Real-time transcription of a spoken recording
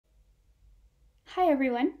Hi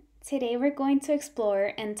everyone! Today we're going to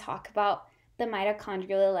explore and talk about the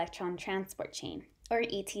mitochondrial electron transport chain, or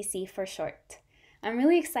ETC for short. I'm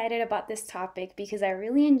really excited about this topic because I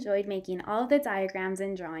really enjoyed making all of the diagrams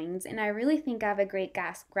and drawings, and I really think I have a great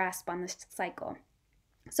grasp on this cycle.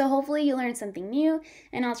 So hopefully you learned something new,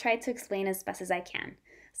 and I'll try to explain as best as I can.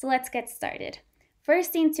 So let's get started.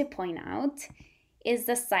 First thing to point out is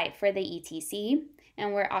the site for the ETC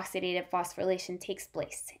and where oxidative phosphorylation takes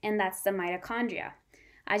place, and that's the mitochondria.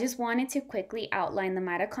 I just wanted to quickly outline the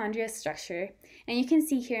mitochondria structure, and you can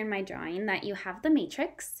see here in my drawing that you have the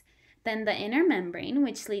matrix, then the inner membrane,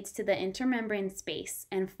 which leads to the intermembrane space,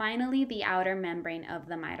 and finally the outer membrane of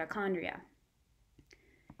the mitochondria.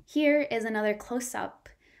 Here is another close-up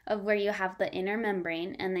of where you have the inner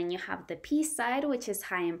membrane, and then you have the P side, which is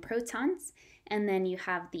high in protons, and then you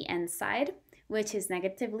have the N side, which is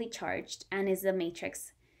negatively charged and is the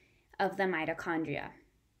matrix of the mitochondria.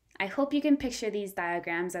 I hope you can picture these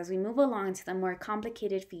diagrams as we move along to the more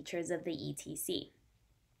complicated features of the ETC.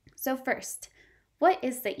 So first, what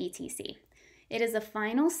is the ETC? It is the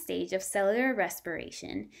final stage of cellular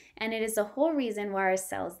respiration, and it is the whole reason why our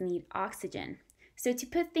cells need oxygen. So to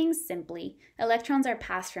put things simply, electrons are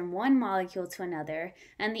passed from one molecule to another,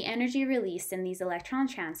 and the energy released in these electron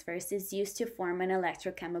transfers is used to form an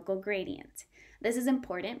electrochemical gradient. This is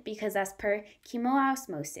important because as per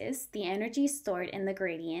chemoosmosis, the energy stored in the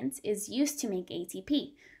gradient is used to make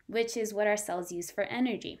ATP, which is what our cells use for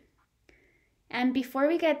energy. And before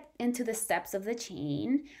we get into the steps of the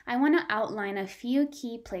chain, I want to outline a few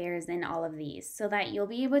key players in all of these so that you'll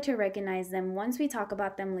be able to recognize them once we talk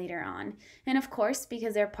about them later on. And of course,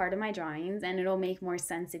 because they're part of my drawings and it'll make more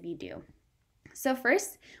sense if you do. So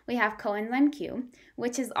first, we have coenzyme Q,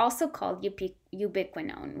 which is also called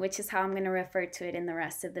ubiquinone, which is how I'm going to refer to it in the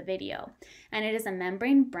rest of the video. And it is a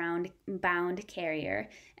membrane-bound carrier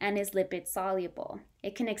and is lipid soluble.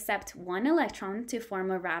 It can accept one electron to form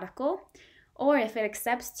a radical, or if it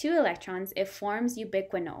accepts two electrons, it forms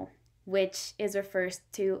ubiquinol, which is referred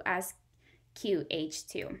to as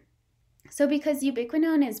QH2. So because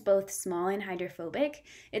ubiquinone is both small and hydrophobic,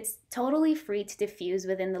 it's totally free to diffuse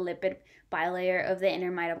within the lipid bilayer of the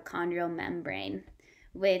inner mitochondrial membrane,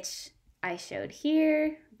 which I showed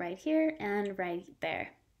here, and right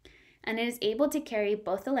there. And it is able to carry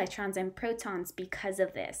both electrons and protons because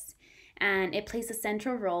of this. And it plays a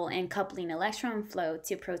central role in coupling electron flow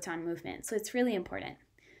to proton movement, so it's really important.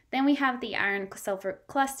 Then we have the iron-sulfur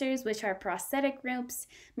clusters, which are prosthetic groups,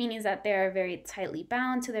 meaning that they are very tightly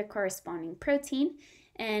bound to their corresponding protein,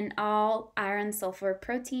 and all iron-sulfur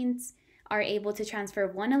proteins are able to transfer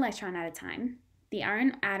one electron at a time. The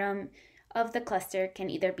iron atom of the cluster can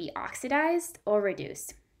either be oxidized or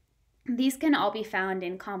reduced. These can all be found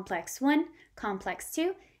in complex 1, complex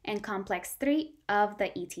 2, and complex 3 of the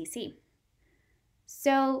ETC.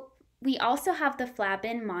 So we also have the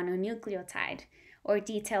flavin mononucleotide, or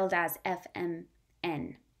detailed as FMN.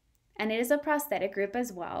 And it is a prosthetic group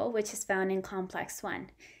as well, which is found in complex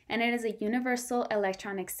 1. And it is a universal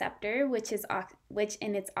electron acceptor, which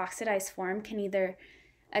in its oxidized form can either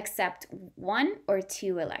accept one or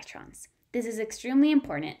two electrons. This is extremely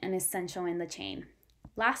important and essential in the chain.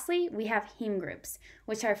 Lastly, we have heme groups,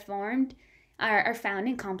 which are found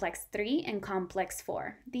in complex 3 and complex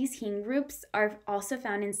 4. These heme groups are also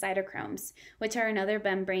found in cytochromes, which are another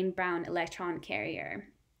membrane-bound electron carrier.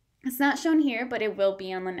 It's not shown here, but it will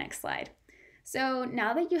be on the next slide. So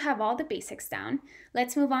now that you have all the basics down,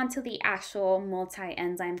 let's move on to the actual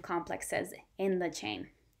multi-enzyme complexes in the chain.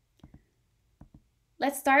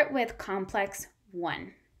 Let's start with complex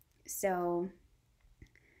 1. So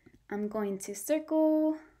I'm going to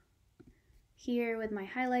circle here with my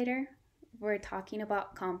highlighter. We're talking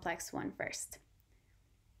about complex 1 first.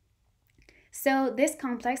 So this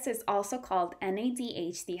complex is also called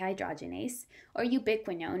NADH dehydrogenase or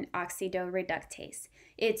ubiquinone oxidoreductase.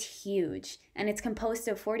 It's huge, and it's composed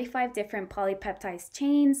of 45 different polypeptide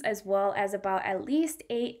chains as well as about at least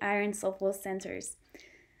 8 iron sulfur centers.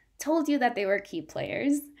 Told you that they were key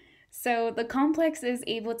players. So the complex is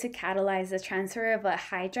able to catalyze the transfer of a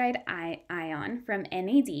hydride ion from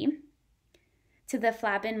NAD to the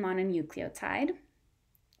flavin mononucleotide,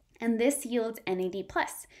 and this yields NAD+,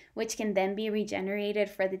 which can then be regenerated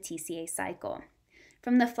for the TCA cycle.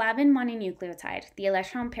 From the flavin mononucleotide, the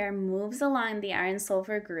electron pair moves along the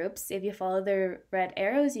iron-sulfur groups. If you follow the red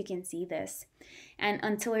arrows, you can see this, and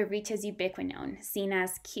until it reaches ubiquinone, seen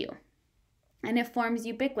as Q. And it forms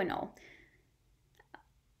ubiquinol,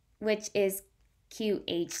 which is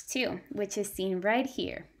QH2, which is seen right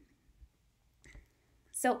here.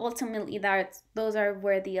 So ultimately, those are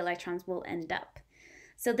where the electrons will end up.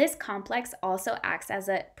 So this complex also acts as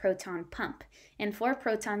a proton pump, and 4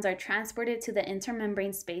 protons are transported to the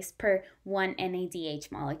intermembrane space per 1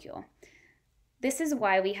 NADH molecule. This is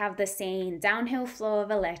why we have the saying downhill flow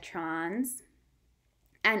of electrons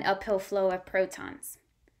and uphill flow of protons.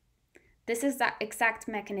 This is the exact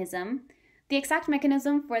mechanism. The exact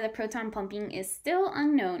mechanism for the proton pumping is still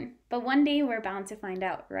unknown, but one day we're bound to find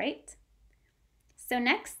out, right? So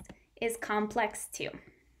next is complex 2,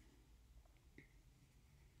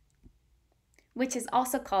 which is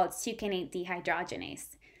also called succinate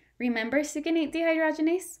dehydrogenase. Remember succinate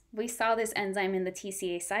dehydrogenase? We saw this enzyme in the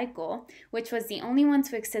TCA cycle, which was the only one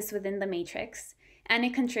to exist within the matrix, and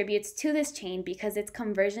it contributes to this chain because its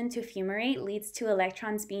conversion to fumarate leads to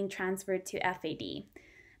electrons being transferred to FAD.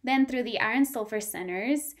 Then through the iron-sulfur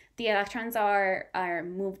centers, the electrons are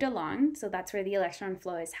moved along, so that's where the electron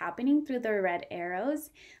flow is happening through the red arrows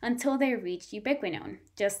until they reach ubiquinone,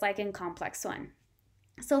 just like in complex 1.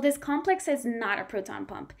 So this complex is not a proton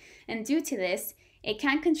pump, and due to this, it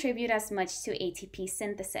can't contribute as much to ATP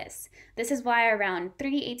synthesis. This is why around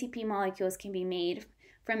 3 ATP molecules can be made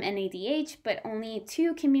from NADH, but only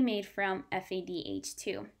 2 can be made from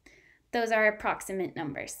FADH2. Those are approximate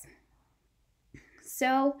numbers.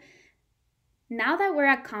 So now that we're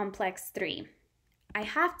at complex 3, I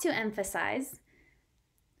have to emphasize,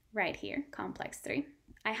 right here, complex 3,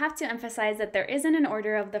 I have to emphasize that there isn't an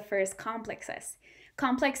order of the first complexes.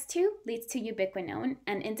 Complex 2 leads to ubiquinone,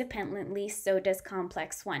 and independently so does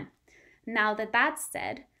complex 1. Now that that's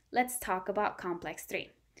said, let's talk about complex 3.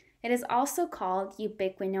 It is also called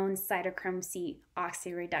ubiquinone cytochrome C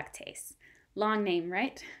oxyreductase. Long name,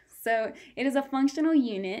 right? So it is a functional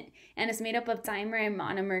unit and is made up of dimer and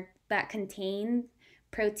monomer that contain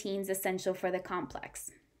proteins essential for the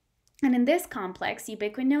complex. And in this complex,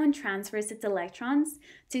 ubiquinone transfers its electrons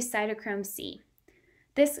to cytochrome C.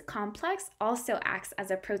 This complex also acts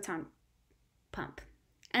as a proton pump.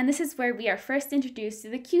 And this is where we are first introduced to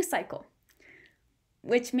the Q cycle,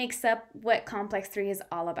 which makes up what complex 3 is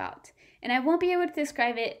all about. And I won't be able to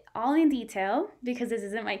describe it all in detail because this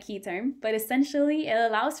isn't my key term, but essentially it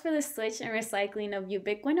allows for the switch and recycling of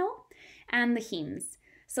ubiquinol and the hemes.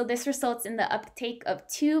 So this results in the uptake of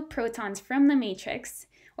 2 protons from the matrix,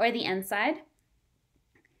 or the N side,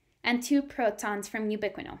 and 2 protons from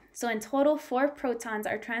ubiquinol. So in total, 4 protons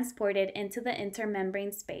are transported into the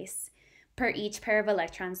intermembrane space per each pair of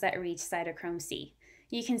electrons that reach cytochrome C.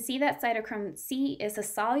 You can see that cytochrome C is a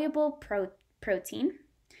soluble protein,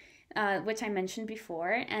 which I mentioned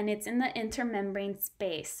before, and it's in the intermembrane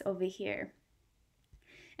space over here.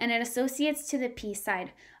 And it associates to the P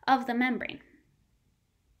side of the membrane.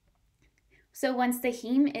 So once the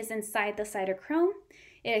heme is inside the cytochrome,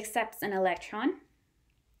 it accepts an electron,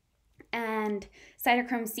 and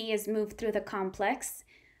cytochrome C is moved through the complex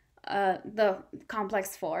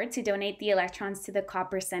 4 to donate the electrons to the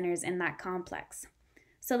copper centers in that complex.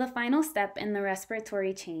 So the final step in the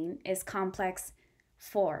respiratory chain is complex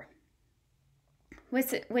 4,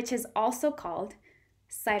 which is also called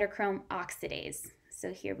cytochrome oxidase.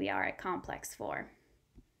 So here we are at complex 4.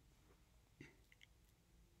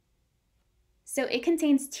 So it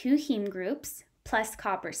contains 2 heme groups plus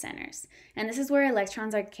copper centers. And this is where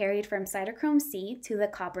electrons are carried from cytochrome C to the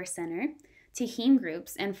copper center, to heme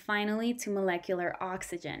groups, and finally to molecular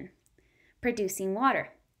oxygen, producing water.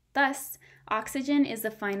 Thus, oxygen is the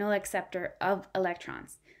final acceptor of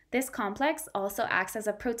electrons. This complex also acts as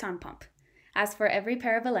a proton pump. As for every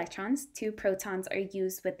pair of electrons, 2 protons are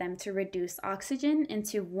used with them to reduce oxygen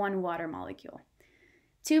into 1 water molecule.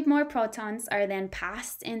 2 more protons are then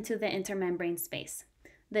passed into the intermembrane space.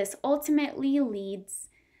 This ultimately leads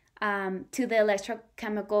to the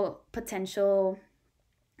electrochemical potential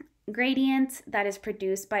gradient that is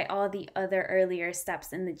produced by all the other earlier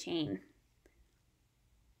steps in the chain.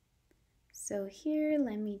 So here,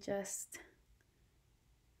 let me just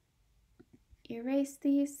erase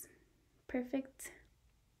these. Perfect.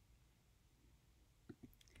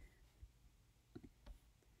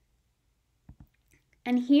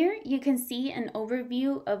 And here you can see an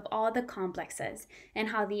overview of all the complexes and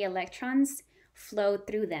how the electrons flow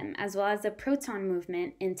through them, as well as the proton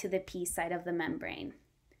movement into the P side of the membrane.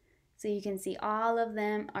 So you can see all of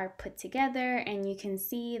them are put together, and you can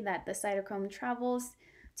see that the cytochrome travels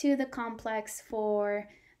to the complex 4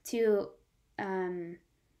 to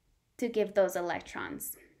give those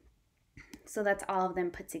electrons. So that's all of them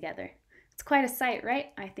put together. It's quite a sight, right?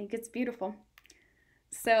 I think it's beautiful.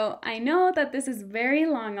 So I know that this is very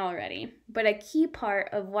long already, but a key part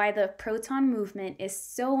of why the proton movement is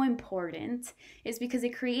so important is because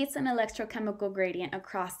it creates an electrochemical gradient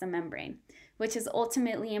across the membrane, which is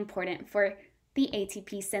ultimately important for the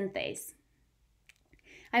ATP synthase.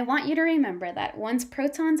 I want you to remember that once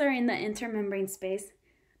protons are in the intermembrane space,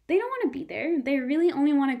 they don't want to be there. They really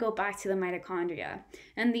only want to go back to the mitochondria.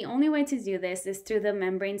 And the only way to do this is through the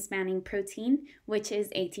membrane-spanning protein, which is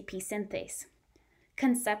ATP synthase.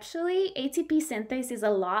 Conceptually, ATP synthase is a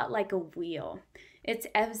lot like a wheel. Its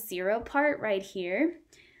F0 part right here,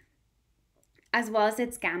 as well as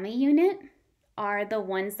its gamma unit, are the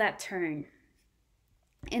ones that turn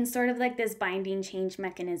in sort of like this binding change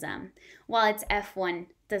mechanism, while its F1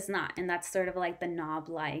 does not. And that's sort of like the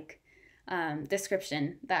knob-like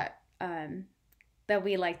description that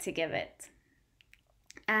we like to give it.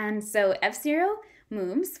 And so F0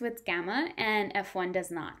 moves with gamma and F1 does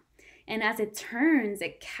not. And as it turns,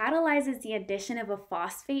 it catalyzes the addition of a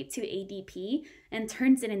phosphate to ADP and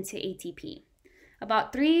turns it into ATP.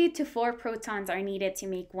 About 3 to 4 protons are needed to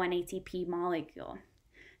make one ATP molecule.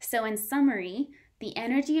 So in summary, the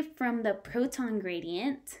energy from the proton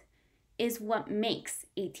gradient is what makes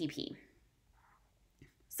ATP.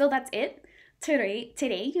 So that's it.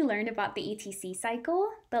 Today you learned about the ETC cycle,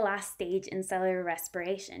 the last stage in cellular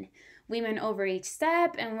respiration. We went over each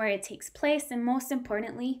step and where it takes place, and most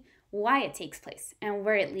importantly, why it takes place and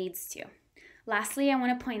where it leads to. Lastly, I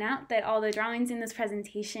want to point out that all the drawings in this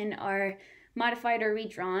presentation are modified or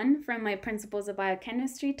redrawn from my Principles of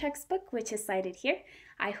Biochemistry textbook, which is cited here.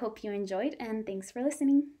 I hope you enjoyed, and thanks for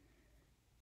listening.